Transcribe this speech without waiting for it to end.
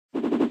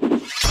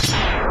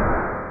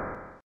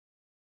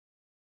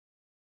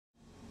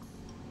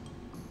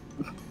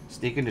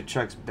Sneak into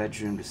Chuck's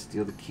bedroom to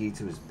steal the key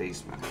to his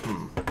basement.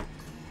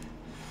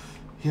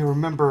 You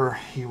remember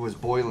he was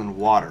boiling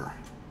water.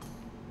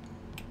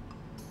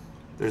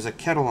 There's a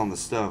kettle on the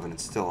stove and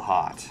it's still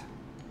hot.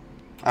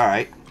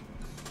 Alright.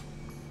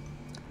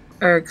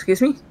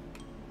 Excuse me?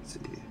 Let's see.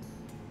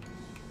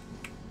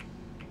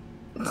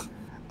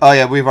 Oh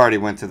yeah, we've already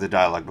went through the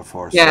dialogue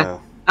before, yeah.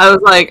 So. I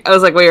was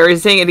like, wait, are you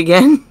saying it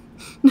again?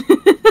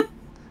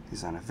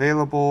 He's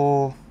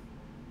unavailable.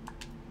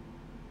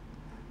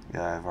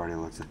 Yeah, I've already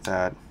looked at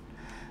that.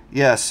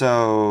 Yeah,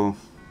 so...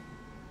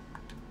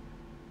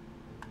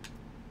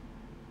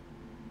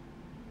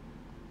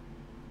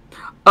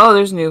 Oh,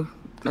 there's a new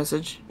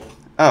message.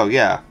 Oh,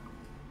 yeah.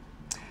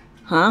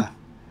 Huh?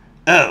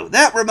 Oh,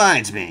 that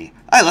reminds me.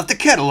 I left the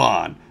kettle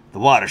on. The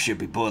water should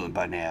be boiling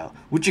by now.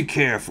 Would you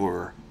care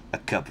for a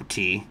cup of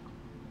tea?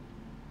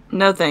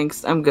 No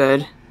thanks, I'm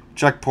good.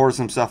 Chuck pours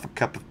himself a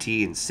cup of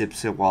tea and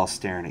sips it while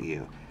staring at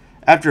you.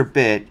 After a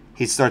bit,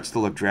 he starts to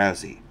look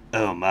drowsy.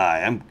 Oh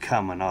my, I'm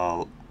coming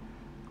all...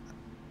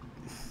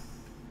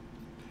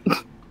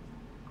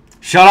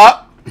 Shut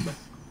up!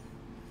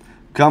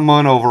 Come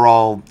on over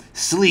all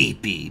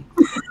sleepy.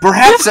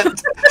 Perhaps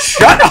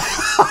Shut up!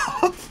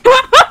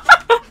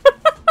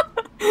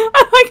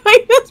 I like how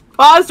you just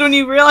paused when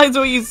you realized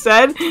what you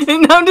said,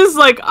 and I'm just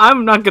like,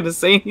 I'm not gonna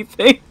say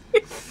anything.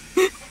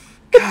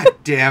 God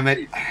damn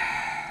it.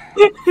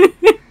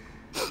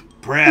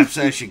 Perhaps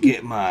I should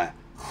get my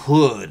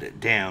hood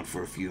down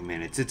for a few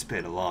minutes. It's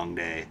been a long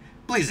day.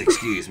 Please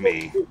excuse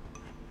me.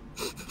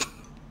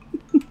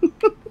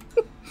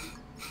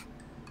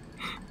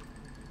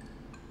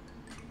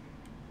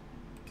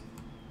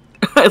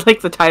 I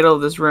like the title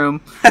of this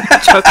room.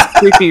 Chuck's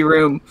creepy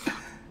room.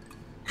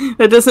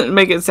 That doesn't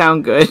make it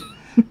sound good.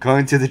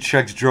 Going to the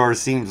Chuck's drawer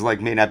seems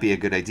like may not be a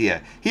good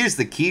idea. Here's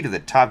the key to the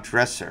top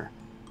dresser.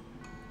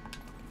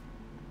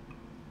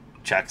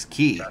 Chuck's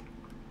key.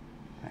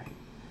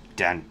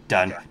 Dun,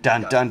 dun,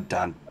 dun, dun,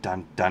 dun,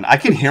 dun, dun. I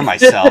can hear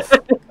myself.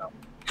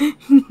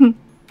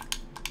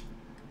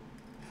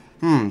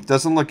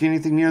 Doesn't look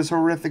anything near as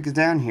horrific as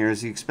down here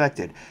as you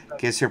expected.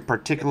 Guess you're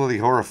particularly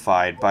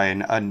horrified by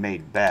an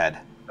unmade bed.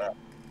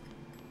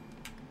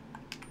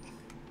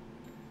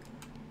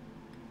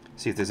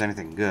 See if there's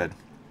anything good.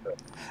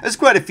 There's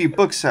quite a few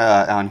books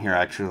on here,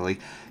 actually.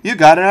 You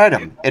got an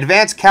item.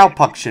 Advanced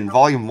Cowpunction,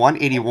 Volume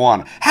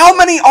 181. How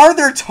many are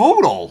there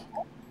total?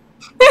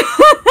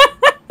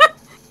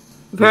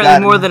 Apparently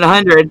more than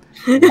 100.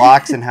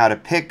 Locks and how to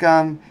pick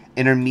them.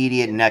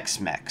 Intermediate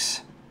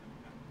Nex-Mex.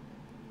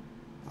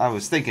 I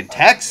was thinking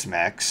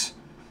Tex-Mex,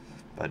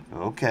 but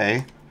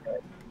okay.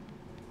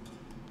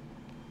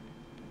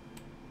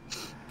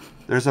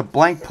 There's a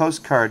blank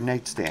postcard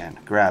nightstand.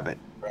 Grab it.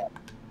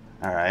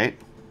 Alright.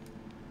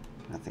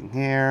 Nothing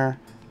here.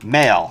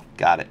 Mail.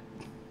 Got it.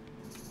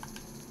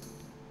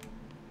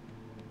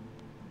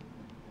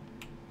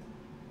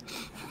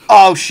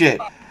 Oh, shit.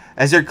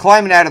 As you're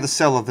climbing out of the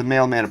cellar, the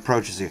mailman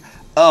approaches you.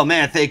 Oh,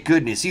 man, thank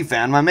goodness you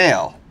found my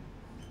mail.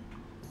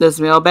 This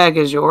mailbag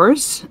is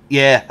yours?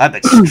 Yeah, I've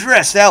been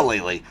stressed out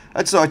lately.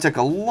 That's why I took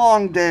a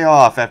long day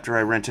off after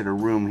I rented a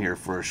room here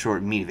for a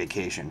short mini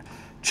vacation.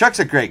 Chuck's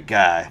a great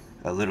guy.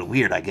 A little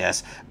weird, I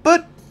guess,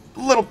 but a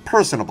little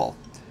personable.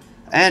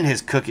 And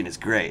his cooking is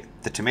great.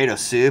 The tomato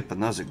soup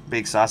and those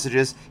big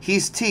sausages.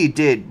 His tea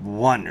did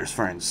wonders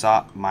for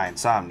my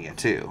insomnia,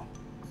 too.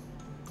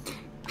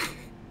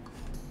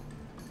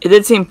 It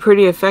did seem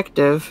pretty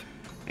effective.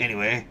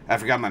 Anyway, I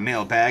forgot my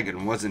mail bag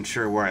and wasn't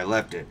sure where I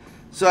left it.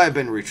 So I've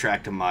been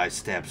retracting my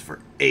steps for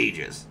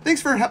ages.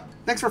 Thanks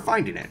for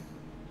finding it.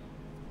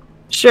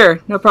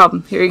 Sure, no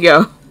problem. Here you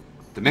go.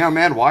 The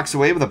mailman walks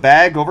away with a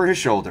bag over his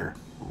shoulder,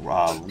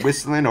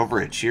 whistling over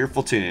a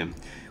cheerful tune.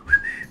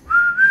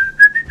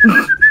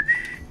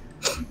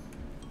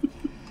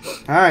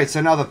 Alright,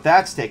 so now that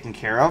that's taken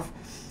care of,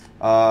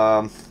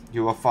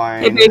 you will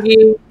find... Hey,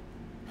 baby.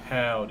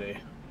 Howdy.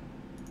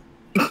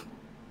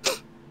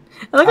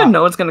 I like how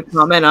no one's going to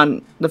comment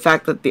on the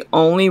fact that the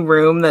only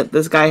room that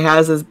this guy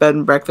has as bed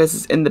and breakfast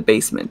is in the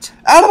basement.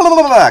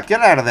 Get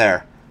out of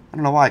there. I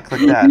don't know why I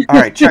clicked that.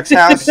 Alright, Chuck's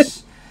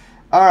house.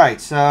 Alright,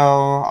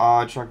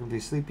 so Chuck will be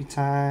sleepy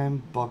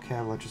time.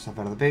 Bulkhead, let yourself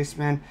out of the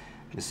basement.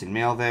 Missing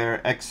mail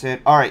there.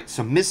 Exit. Alright,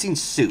 so missing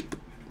soup.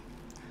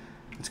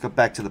 Let's go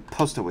back to the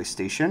postaway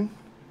station.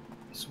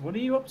 So what are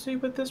you up to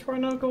with this right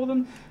now,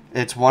 Golden?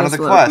 It's one of the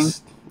Loathing.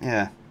 quests.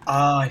 Yeah.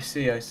 Ah, I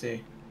see.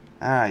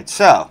 Alright,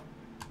 so...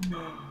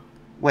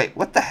 Wait,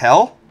 what the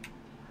hell?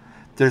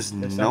 There's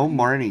no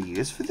more any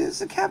use for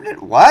this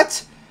cabinet?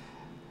 What?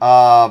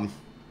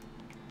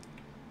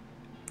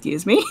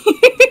 Excuse me?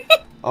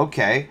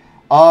 Okay.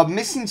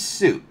 Missing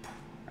soup.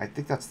 I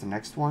think that's the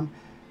next one.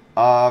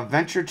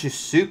 Venture to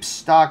soup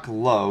stock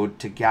load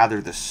to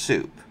gather the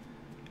soup.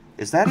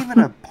 Is that even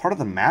a part of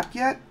the map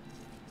yet?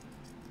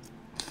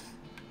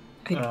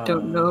 I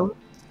don't know.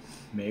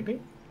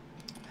 Maybe?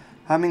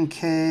 Humming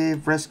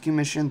Cave, Rescue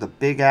Mission, The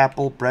Big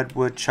Apple,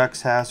 Breadwood,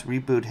 Chuck's House,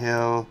 Reboot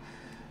Hill,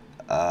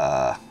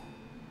 the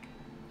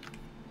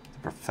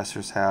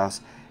Professor's House,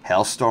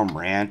 Hellstorm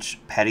Ranch,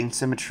 Petting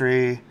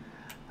Cemetery,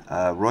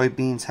 Roy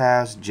Bean's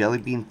house, Jelly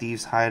Bean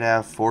Thieves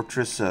hideout,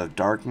 Fortress of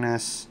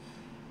Darkness.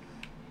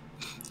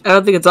 I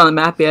don't think it's on the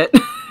map yet.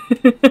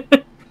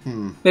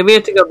 Maybe we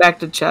have to go back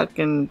to Chuck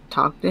and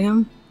talk to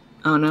him.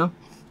 I don't know.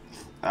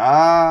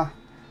 Let's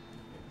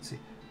see.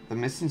 The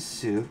missing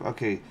soup.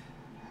 Okay.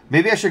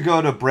 Maybe I should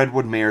go to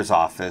Breadwood Mayor's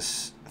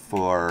office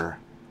for...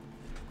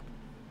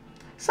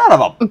 Son of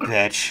a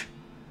bitch.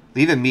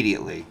 Leave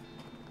immediately.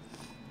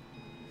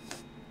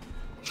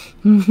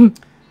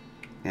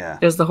 Yeah.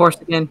 There's the horse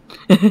again.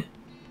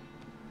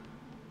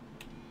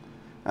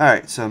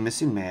 Alright, so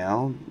missing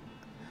mail.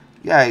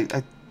 Yeah,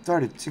 I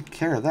thought it took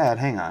care of that.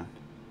 Hang on.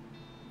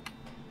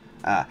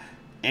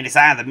 Any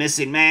sign of the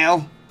missing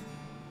mail?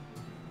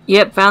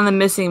 Yep, found the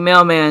missing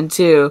mailman,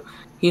 too.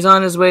 He's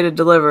on his way to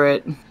deliver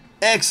it.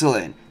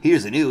 Excellent.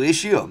 Here's a new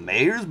issue of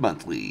Mayor's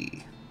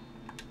Monthly.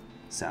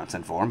 Sounds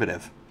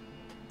informative.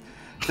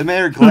 The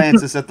mayor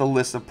glances at the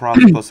list of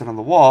problems posted on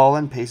the wall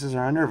and paces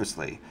around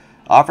nervously.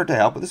 Offered to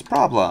help with his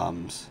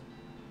problems.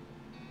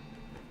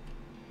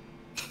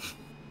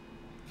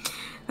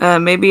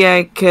 Maybe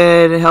I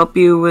could help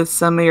you with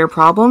some of your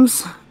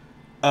problems?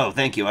 Oh,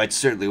 thank you. I'd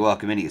certainly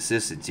welcome any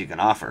assistance you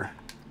can offer.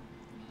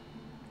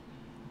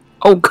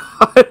 Oh,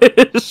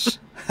 gosh.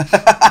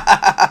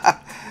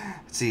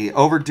 Let's see.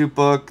 Overdue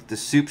book, the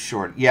soup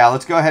short. Yeah,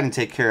 let's go ahead and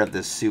take care of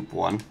this soup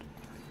one.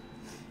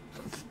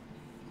 Let's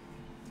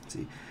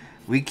see.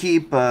 We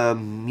keep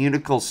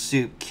Munical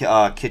Soup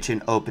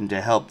Kitchen open to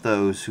help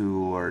those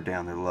who are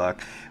down their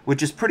luck,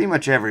 which is pretty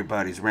much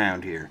everybody's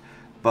around here.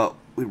 But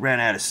we ran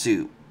out of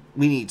soup.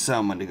 We need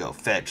someone to go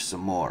fetch some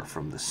more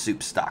from the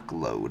soup stock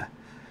load.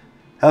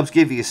 Helps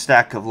give you a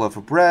stack of loaf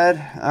of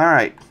bread.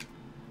 Alright.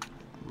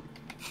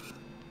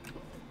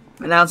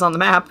 And now it's on the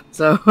map,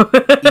 so...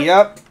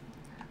 Yep.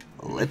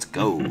 Let's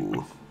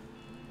go.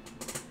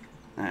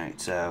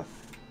 Alright, so...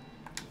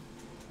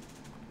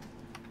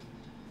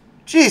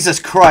 Jesus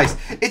Christ.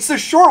 It's the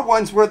short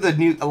ones where the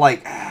new...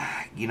 Like,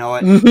 you know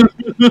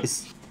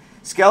what?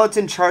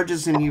 Skeleton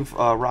charges in you,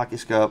 Rocky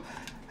Scope.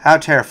 How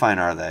terrifying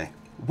are they?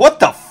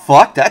 What the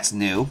fuck? That's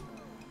new.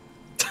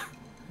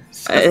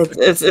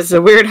 It's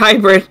a weird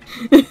hybrid.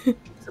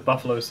 It's a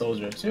Buffalo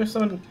Soldier. So, you know,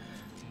 someone...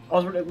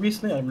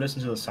 Recently I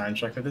listened to the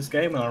soundtrack of this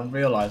game and I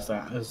realised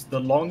that as the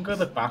longer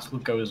the battle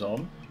goes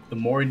on, the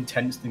more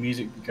intense the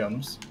music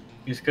becomes.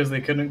 It's because they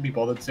couldn't be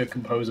bothered to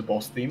compose a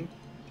boss theme.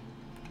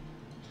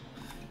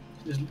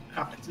 Just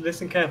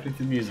listen carefully to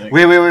the music.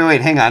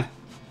 Wait, hang on.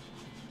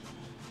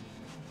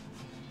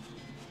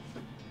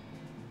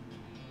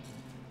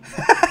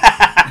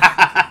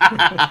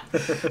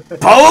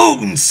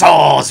 Bone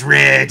saw's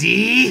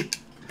ready!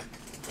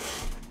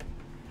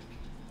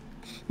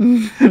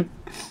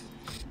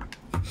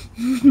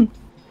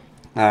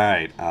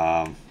 Alright,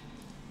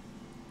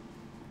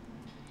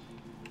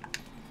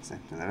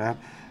 that out.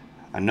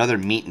 Another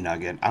meat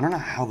nugget. I don't know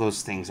how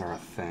those things are a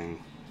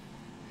thing.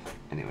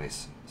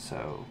 Anyways,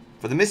 so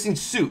for the missing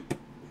soup,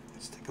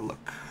 let's take a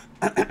look.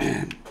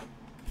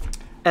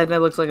 Edna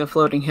looks like a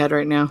floating head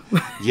right now.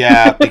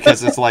 Yeah,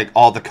 because it's like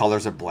all the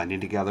colors are blending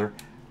together.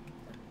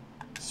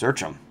 Search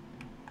them.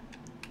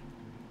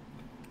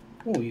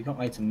 Oh, you got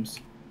items.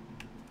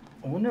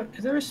 I wonder,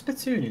 is there a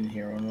spittoon in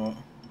here or not?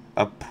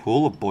 A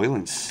pool of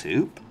boiling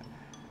soup?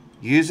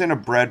 Using a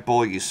bread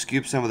bowl, you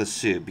scoop some of the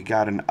soup. You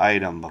got an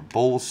item, a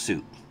bowl of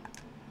soup.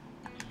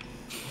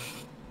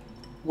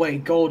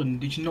 Wait, Golden,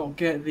 did you not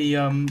get the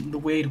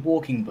weird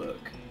walking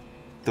book?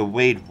 The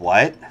Wade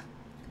what?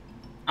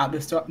 At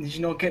the start, did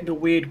you not get the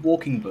weird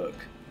walking book?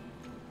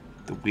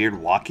 The weird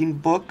walking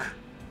book?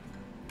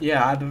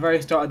 Yeah, at the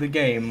very start of the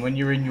game, when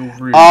you're in your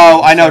room.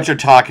 Oh, I know what you're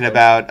talking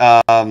about.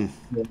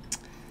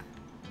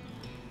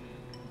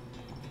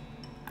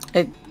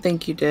 I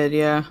think you did,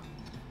 yeah.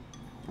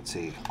 Let's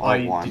see.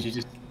 Did you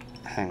just...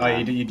 Hang Oh,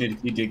 on. you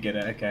did get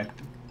it, okay.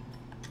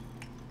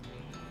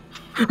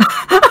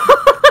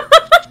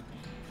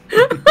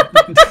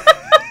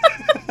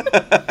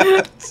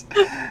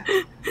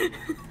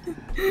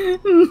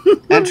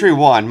 Entry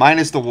 1. Mine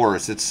is the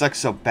worst. It sucks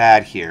so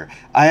bad here.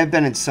 I have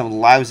been in some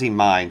lousy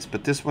mines,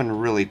 but this one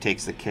really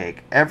takes the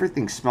cake.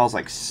 Everything smells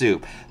like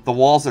soup. The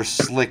walls are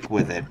slick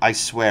with it. I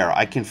swear.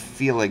 I can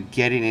feel it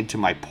getting into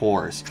my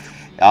pores.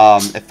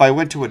 If I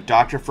went to a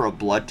doctor for a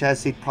blood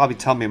test, he'd probably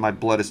tell me my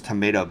blood is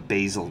tomato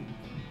basil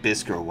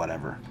bisque or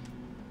whatever.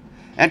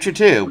 Entry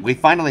 2. We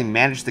finally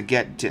managed to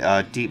get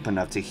deep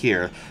enough to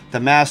hear the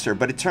master,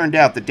 but it turned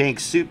out the dank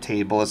soup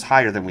table is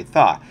higher than we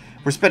thought.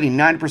 We're spending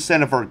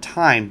 9% of our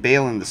time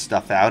bailing the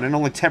stuff out and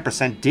only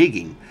 10%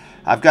 digging.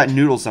 I've got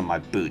noodles on my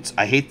boots.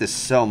 I hate this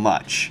so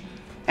much.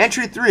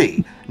 Entry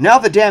 3. Now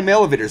the damn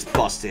elevator's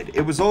busted.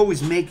 It was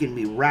always making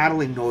me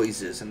rattling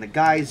noises, and the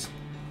guys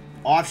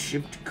off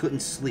shift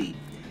couldn't sleep.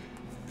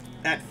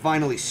 That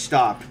finally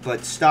stopped,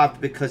 but stopped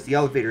because the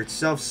elevator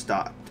itself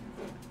stopped.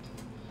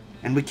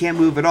 And we can't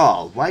move at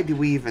all. Why do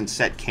we even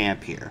set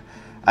camp here?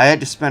 I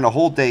had to spend a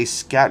whole day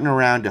scouting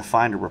around to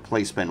find a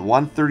replacement.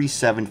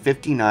 137,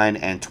 59,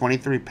 and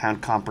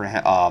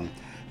 23-pound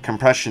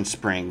compression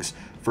springs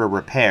for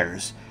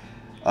repairs.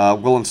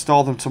 We'll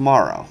install them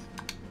tomorrow.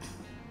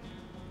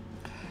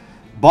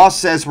 Boss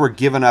says we're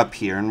giving up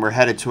here and we're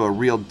headed to a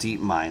real deep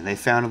mine they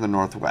found in the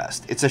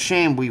northwest. It's a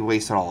shame we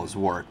wasted all his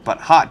work,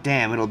 but hot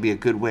damn, it'll be a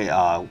good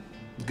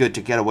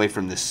to get away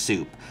from this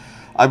soup.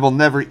 I will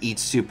never eat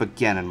soup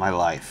again in my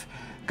life.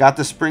 Got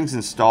the springs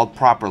installed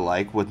proper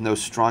like with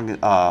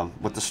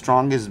the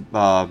strongest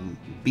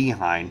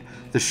behind,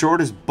 the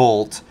shortest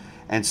bolt,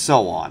 and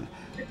so on.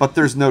 But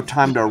there's no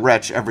time to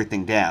wrench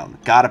everything down.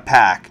 Gotta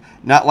pack.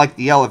 Not like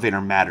the elevator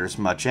matters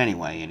much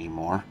anyway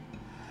anymore.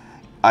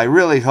 I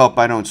really hope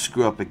I don't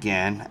screw up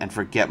again and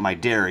forget my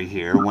dairy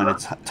here when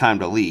it's time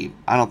to leave.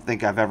 I don't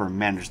think I've ever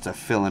managed to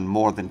fill in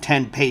more than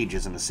 10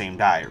 pages in the same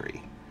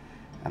diary.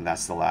 And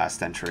that's the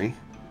last entry.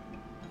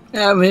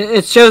 Yeah, I mean,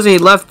 it shows he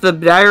left the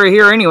diary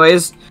here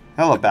anyways.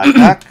 Hello,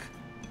 backpack.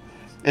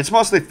 It's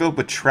mostly filled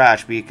with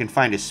trash, but you can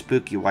find a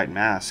spooky white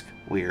mask.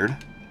 Weird.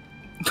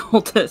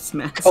 Cultist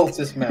mask.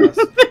 Cultist mask.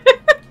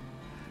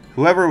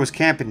 Whoever was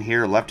camping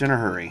here left in a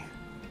hurry.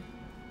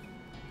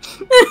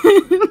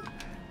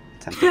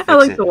 I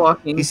like the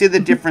walking. You see the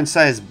different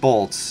sized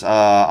bolts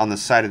on the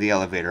side of the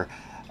elevator,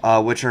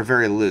 which are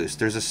very loose.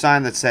 There's a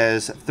sign that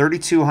says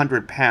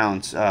 3,200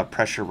 pounds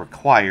pressure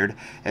required,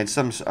 and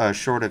some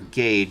sort of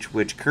gauge,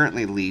 which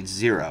currently leads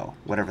 0,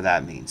 whatever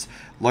that means.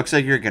 Looks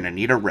like you're going to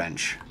need a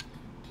wrench.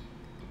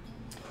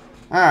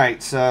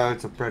 Alright, so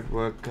it's a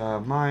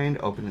breadbook mine.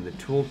 Opening the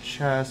tool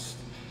chest.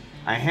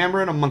 A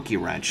hammer and a monkey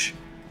wrench.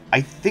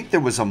 I think there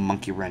was a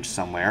monkey wrench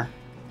somewhere.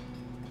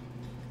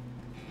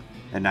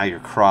 And now you're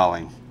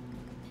crawling.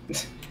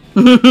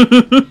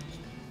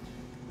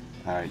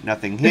 Alright,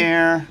 nothing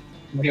here.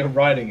 You're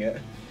riding it.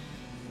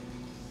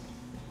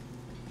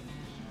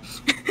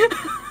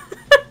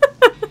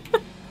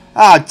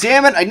 Ah,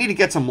 damn it! I need to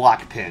get some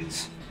lock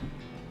pins.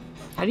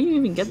 How do you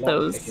even get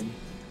those?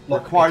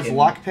 Requires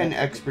lockpin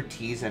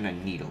expertise and a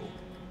needle.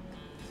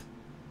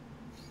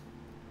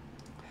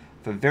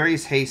 For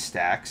various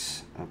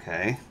haystacks,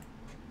 okay.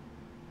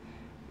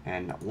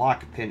 And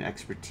lockpin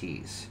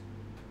expertise.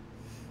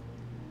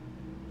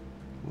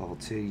 Level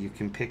 2, you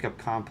can pick up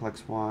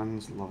complex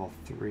ones. Level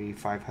 3,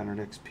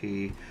 500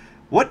 XP.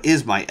 What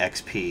is my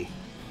XP?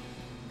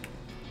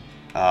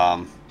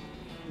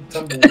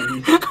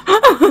 Tumbleweed.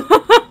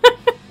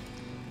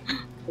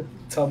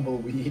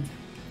 Tumbleweed.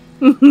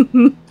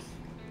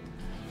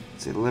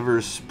 Say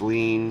liver,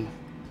 spleen,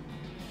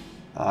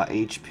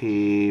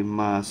 HP,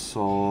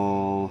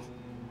 muscle.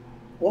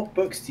 What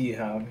books do you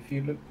have?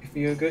 If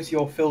you go to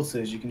your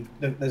filters, you can.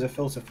 There's a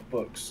filter for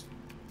books.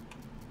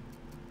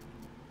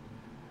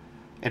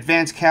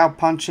 Advanced cow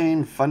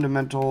punching,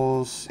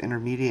 fundamentals,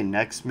 intermediate,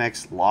 next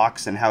mix,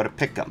 locks, and how to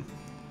pick them.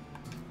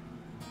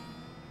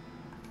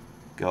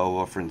 Go,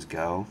 orphans,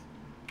 go.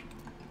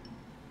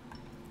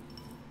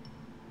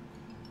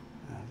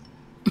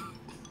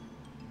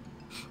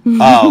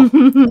 Oh.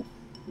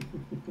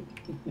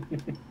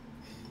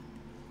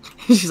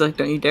 She's like,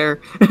 don't you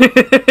dare.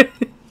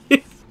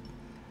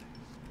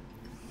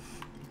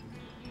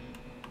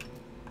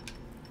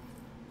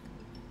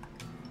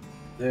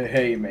 The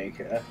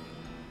haymaker.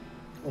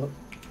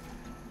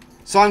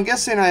 So I'm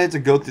guessing I had to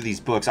go through these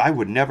books. I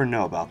would never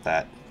know about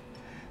that.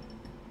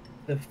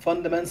 The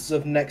fundamentals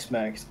of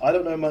Nextmax. I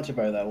don't know much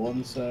about that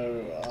one,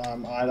 so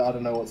I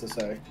don't know what to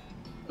say.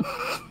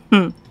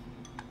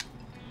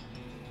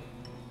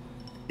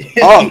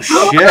 Oh,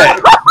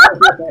 shit!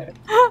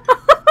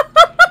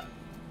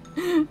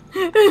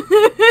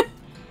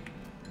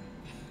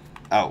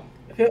 Oh.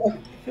 I feel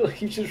like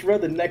you just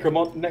read the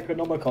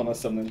Necronomicon or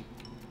something.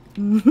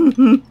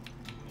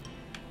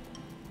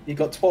 You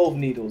got 12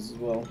 needles as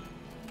well.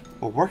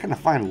 Well, where can I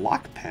find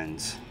lock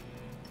pins?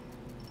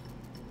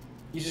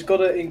 You just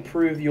gotta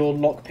improve your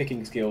lock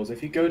picking skills.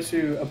 If you go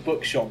to a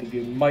bookshop,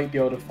 you might be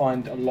able to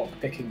find a lock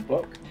picking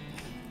book.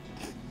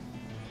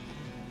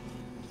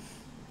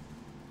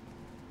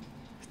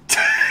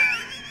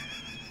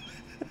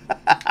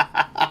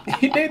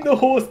 You named the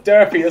horse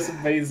Derpy, that's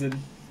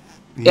amazing.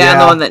 Yeah, I'm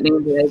the one that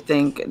named it, I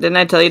think. Didn't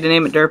I tell you to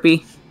name it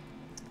Derpy?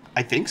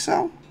 I think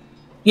so.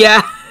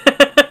 Yeah.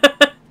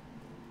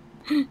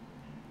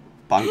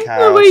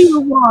 Bunkhouse. The way you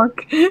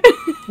walk.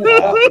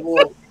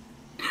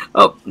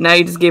 Oh, now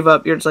you just gave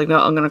up. You're just like, no,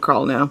 I'm gonna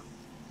crawl now.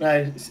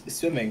 No,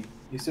 swimming.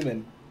 You're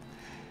swimming.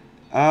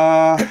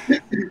 There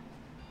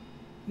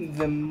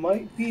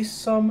might be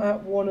some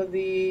at one of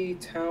the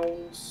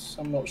towns.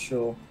 I'm not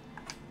sure.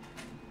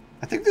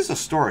 I think there's a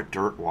store at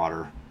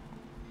Dirtwater.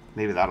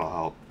 Maybe that'll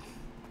help.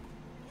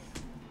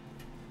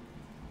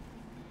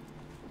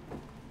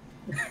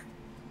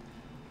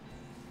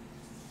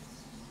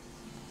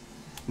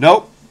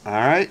 Nope. All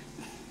right.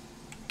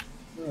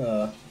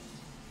 Oh,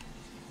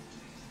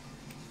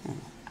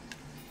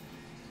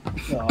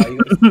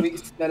 you got sweet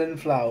smelling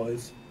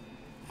flowers.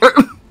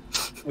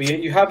 Well,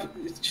 you have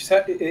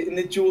in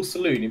the Jewel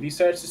Saloon. Have you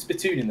searched the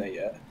spittoon in there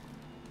yet?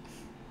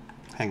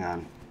 Hang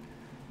on.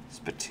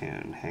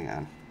 Spittoon. Hang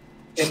on.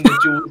 In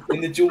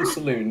the Jewel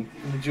Saloon.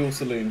 In the Jewel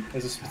Saloon,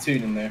 there's a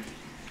spittoon in there.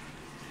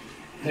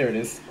 There it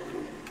is.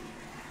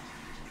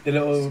 The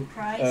little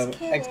surprise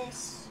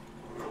kiss.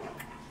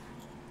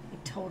 He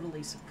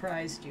totally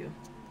surprised you.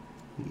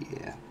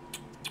 Yeah.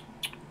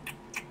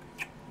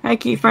 Hi,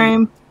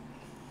 Keyframe.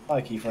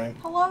 Hi, Keyframe.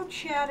 Hello,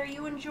 chat. Are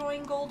you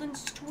enjoying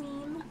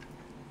GoldenStream?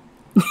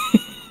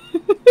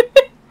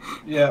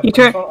 Yeah. He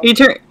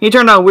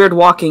turned on weird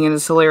walking and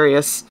it's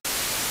hilarious.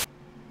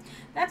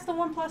 That's the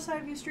one plus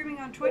side of you streaming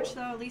on Twitch,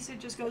 though. At least it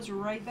just goes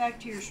right back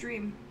to your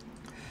stream.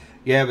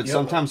 Yeah, but Yep.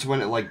 sometimes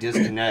when it like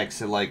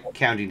disconnects, it like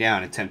counting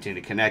down, attempting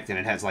to connect, and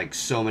it has like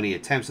so many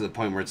attempts to the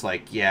point where it's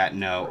like, yeah,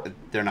 no,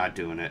 they're not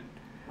doing it.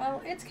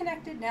 Well, it's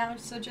connected now,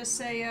 so just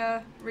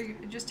say,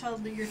 just tell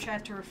your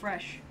chat to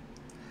refresh.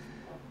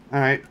 All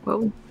right.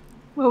 What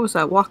was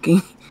that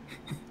walking?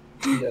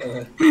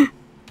 Yeah. Come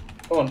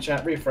on,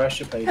 chat. Refresh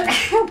your page.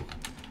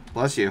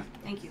 Bless you.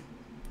 Thank you.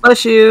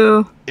 Bless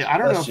you. Yeah, I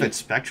don't know Bless if you. it's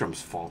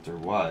Spectrum's fault or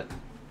what.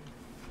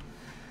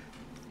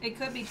 It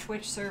could be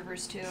Twitch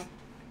servers, too.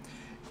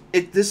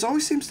 This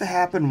always seems to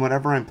happen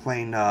whenever I'm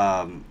playing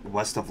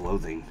West of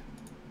Loathing.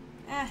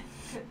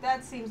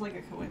 That seems like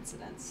a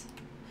coincidence.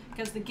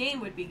 Because the game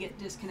would be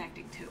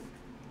disconnecting, too.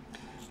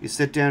 You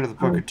sit down to the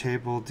poker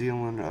table,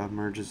 dealing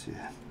merges.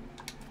 Yeah.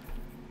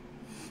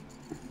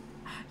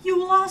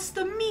 You lost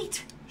the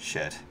meat!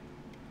 Shit.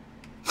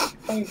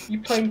 You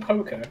playing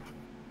poker?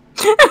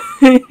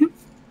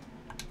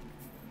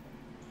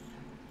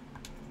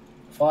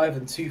 5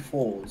 and 2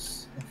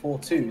 4s. And 4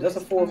 2s. That's a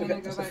 4. I'm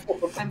gonna go back.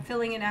 I'm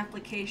filling an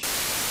application.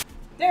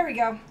 There we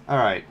go. All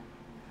right.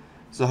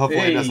 So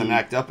hopefully it doesn't Hey.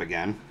 act up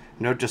again.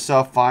 Note to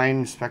self: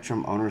 find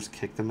Spectrum owners,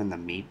 kick them in the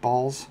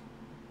meatballs.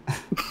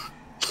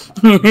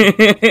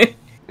 It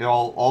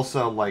all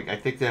also like I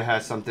think that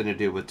has something to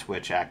do with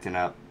Twitch acting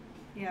up.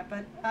 Yeah,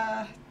 but,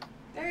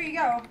 there you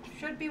go.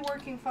 Should be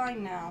working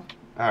fine now.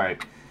 All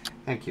right.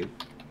 Thank you.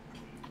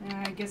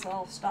 And I guess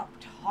I'll stop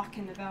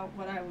talking about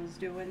what I was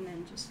doing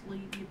and just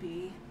leave you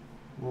be.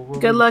 Well, what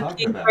Good were we luck,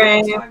 talking about? Keyframe.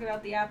 I was talking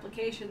about the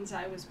applications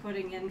I was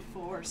putting in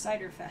for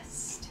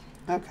Ciderfest.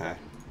 Okay.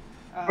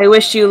 I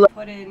wish you I luck.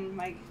 put in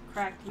my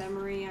cracked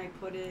memory. I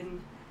put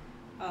in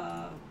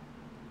my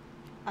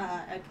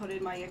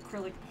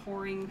acrylic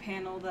pouring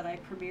panel that I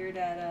premiered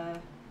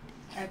at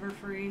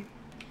Everfree.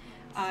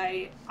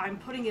 I'm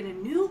putting in a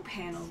new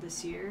panel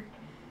this year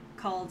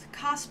called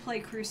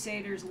Cosplay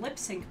Crusaders Lip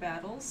Sync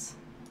Battles,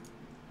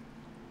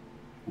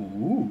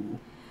 Ooh.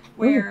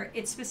 where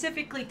it's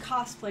specifically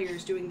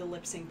cosplayers doing the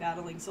lip sync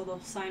battling, so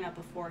they'll sign up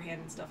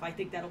beforehand and stuff. I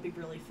think that'll be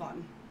really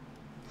fun.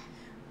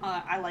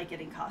 I like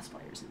getting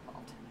cosplayers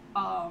involved.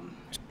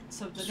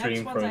 So the Stream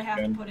next ones I have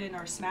to program. put in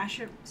are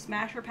Smasher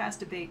Pass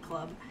Debate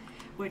Club,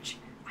 which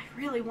I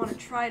really want to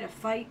try to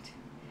fight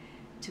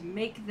to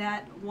make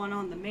that one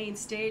on the main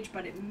stage,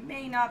 but it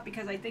may not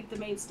because I think the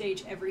main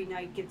stage every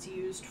night gets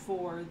used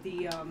for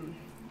the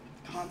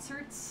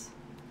concerts.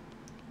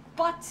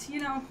 But,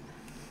 you know,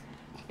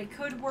 it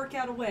could work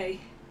out a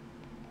way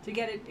to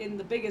get it in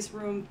the biggest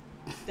room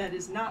that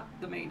is not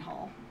the main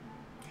hall.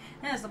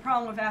 And that's the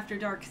problem with After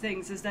Dark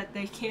things, is that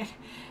they can't,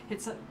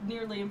 it's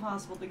nearly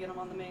impossible to get them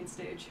on the main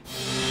stage.